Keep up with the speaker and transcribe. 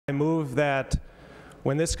I move that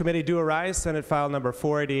when this committee do arise, Senate File number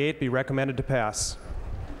 488 be recommended to pass.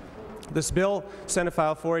 This bill, Senate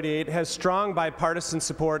File 488, has strong bipartisan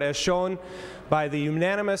support as shown by the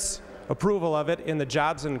unanimous approval of it in the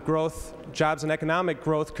Jobs and Economic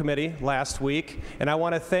Growth Committee last week. And I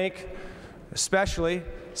want to thank especially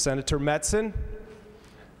Senator Metzen,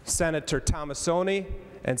 Senator Tomassoni,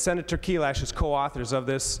 and Senator Kelash as co-authors of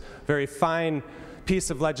this very fine piece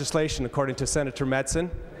of legislation, according to Senator Metzen.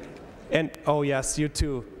 And, oh yes, you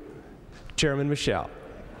too, Chairman Michelle.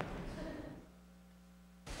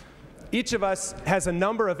 Each of us has a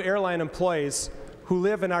number of airline employees who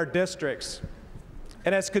live in our districts.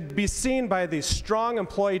 And as could be seen by the strong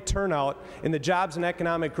employee turnout in the Jobs and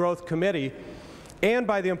Economic Growth Committee, and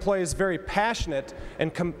by the employees' very passionate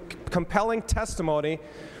and compelling testimony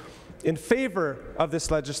in favor of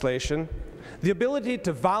this legislation, the ability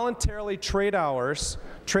to voluntarily trade hours,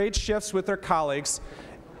 trade shifts with their colleagues,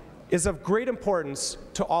 is of great importance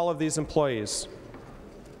to all of these employees.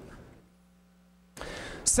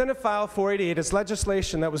 Senate File 488 is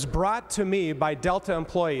legislation that was brought to me by Delta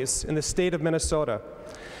employees in the state of Minnesota.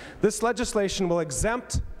 This legislation will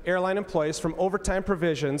exempt airline employees from overtime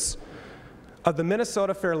provisions of the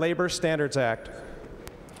Minnesota Fair Labor Standards Act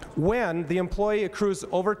when the employee accrues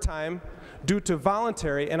overtime due to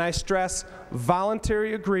voluntary, and I stress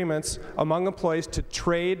voluntary, agreements among employees to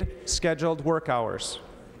trade scheduled work hours.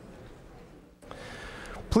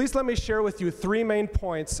 Please let me share with you 3 main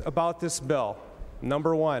points about this bill.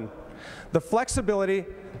 Number 1, the flexibility,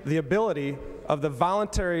 the ability of the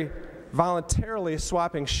voluntarily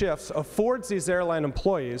swapping shifts affords these airline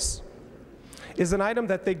employees is an item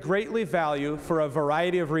that they greatly value for a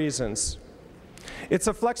variety of reasons. It's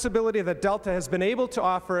a flexibility that Delta has been able to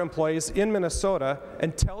offer employees in Minnesota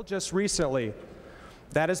until just recently.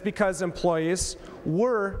 That is because employees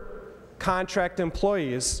were contract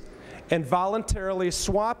employees, and voluntarily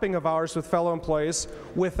swapping of hours with fellow employees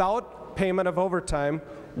without payment of overtime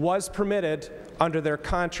was permitted under their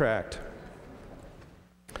contract.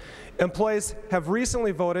 Employees have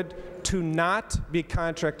recently voted to not be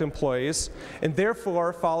contract employees and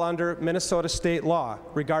therefore fall under Minnesota state law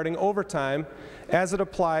regarding overtime as it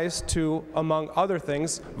applies to, among other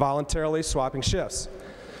things, voluntarily swapping shifts.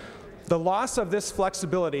 The loss of this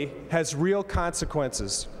flexibility has real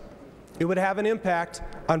consequences. It would have an impact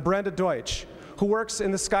on Brenda Deutsch, who works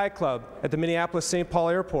in the Sky Club at the Minneapolis-St. Paul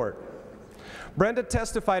Airport. Brenda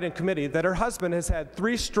testified in committee that her husband has had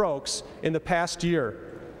 3 strokes in the past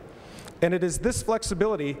year. And it is this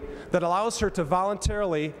flexibility that allows her to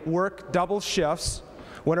voluntarily work double shifts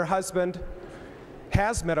when her husband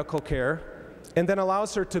has medical care, and then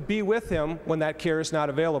allows her to be with him when that care is not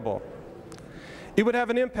available. It would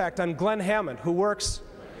have an impact on Glenn Hammond, who works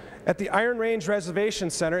at the Iron Range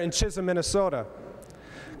Reservation Center in Chisholm, Minnesota.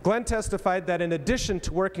 Glenn testified that in addition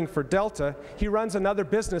to working for Delta, he runs another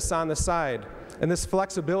business on the side, and this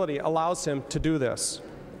flexibility allows him to do this.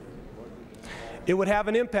 It would have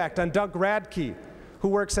an impact on Doug Radke, who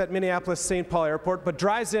works at Minneapolis-St. Paul Airport, but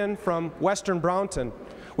drives in from Western Brownton,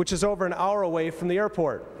 which is over an hour away from the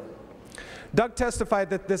airport. Doug testified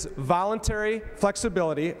that this voluntary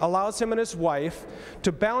flexibility allows him and his wife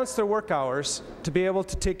to balance their work hours to be able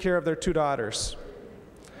to take care of their 2 daughters.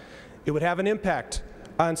 It would have an impact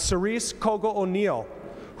on Cerise Kogo O'Neill,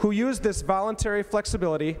 who used this voluntary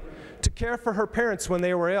flexibility to care for her parents when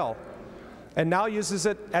they were ill, and now uses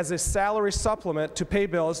it as a salary supplement to pay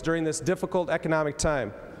bills during this difficult economic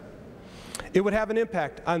time. It would have an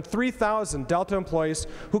impact on 3,000 Delta employees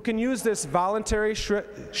who can use this voluntary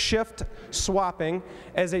shift swapping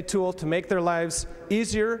as a tool to make their lives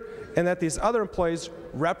easier, and that these other employees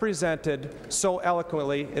represented so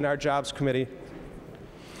eloquently in our Jobs Committee.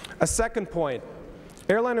 A second point,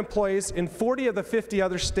 airline employees in 40 of the 50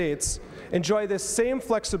 other states enjoy this same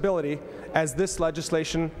flexibility as this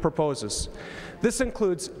legislation proposes. This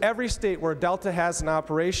includes every state where Delta has an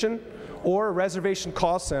operation or a reservation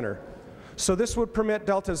call center. So this would permit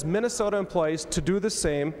Delta's Minnesota employees to do the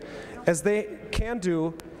same as they can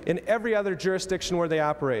do in every other jurisdiction where they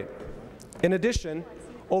operate. In addition,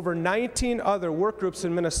 over 19 other work groups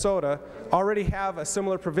in Minnesota already have a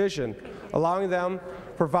similar provision, allowing them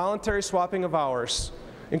for voluntary swapping of hours,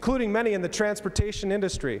 including many in the transportation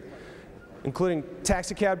industry, including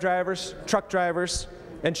taxi cab drivers, truck drivers,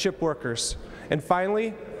 and ship workers. And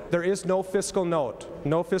finally, there is no fiscal note,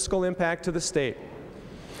 no fiscal impact to the state.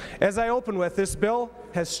 As I open with, this bill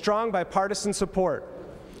has strong bipartisan support,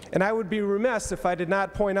 and I would be remiss if I did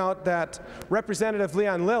not point out that Representative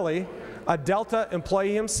Leon Lilly, a Delta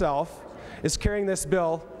employee himself, is carrying this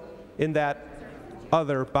bill in that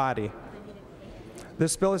other body.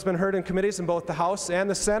 This bill has been heard in committees in both the House and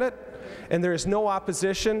the Senate, and there is no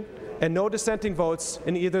opposition and no dissenting votes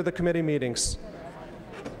in either of the committee meetings.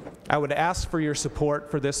 I would ask for your support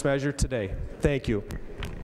for this measure today. Thank you.